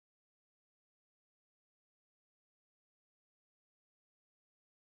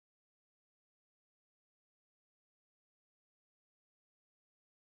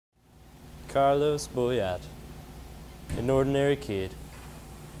Carlos Boyat, an ordinary kid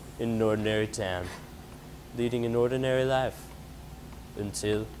in an ordinary town, leading an ordinary life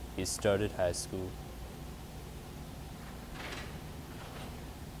until he started high school.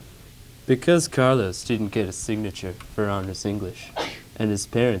 Because Carlos didn't get a signature for honors English, and his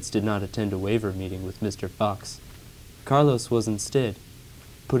parents did not attend a waiver meeting with Mr. Fox, Carlos was instead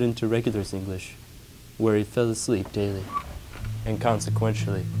put into regulars English, where he fell asleep daily, and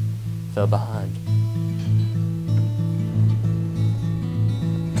consequentially fell behind.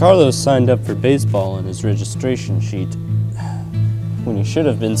 Carlos signed up for baseball on his registration sheet, when he should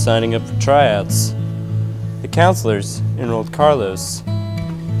have been signing up for tryouts. The counselors enrolled Carlos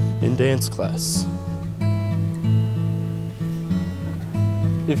in dance class.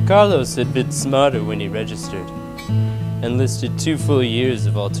 If Carlos had been smarter when he registered and listed 2 full years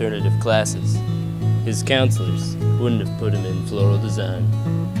of alternative classes, his counselors wouldn't have put him in floral design.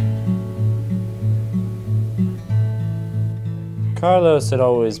 Carlos had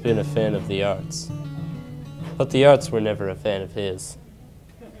always been a fan of the arts, but the arts were never a fan of his.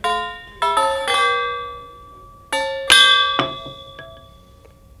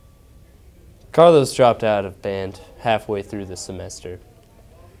 Carlos dropped out of band halfway through the semester,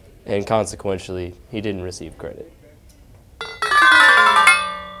 and consequentially, he didn't receive credit.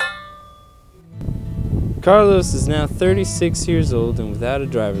 Carlos is now 36 years old and without a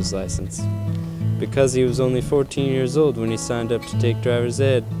driver's license, because he was only 14 years old when he signed up to take driver's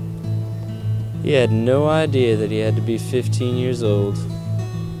ed. He had no idea that he had to be 15 years old.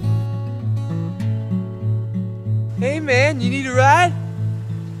 Hey man, you need a ride?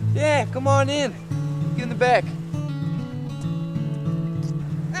 Yeah, come on in. Get in the back.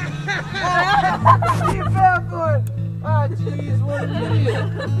 You fell for it! Ah, jeez, what an idiot.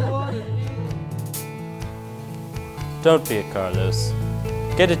 What an idiot. Don't be a Carlos.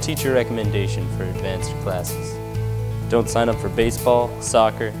 Get a teacher recommendation for advanced classes. Don't sign up for baseball,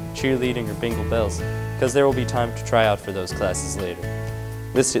 soccer, cheerleading, or bingo bells, because there will be time to try out for those classes later.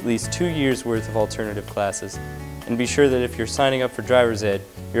 List at least 2 years' worth of alternative classes, and be sure that if you're signing up for driver's ed,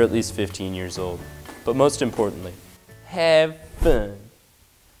 you're at least 15 years old. But most importantly, have fun.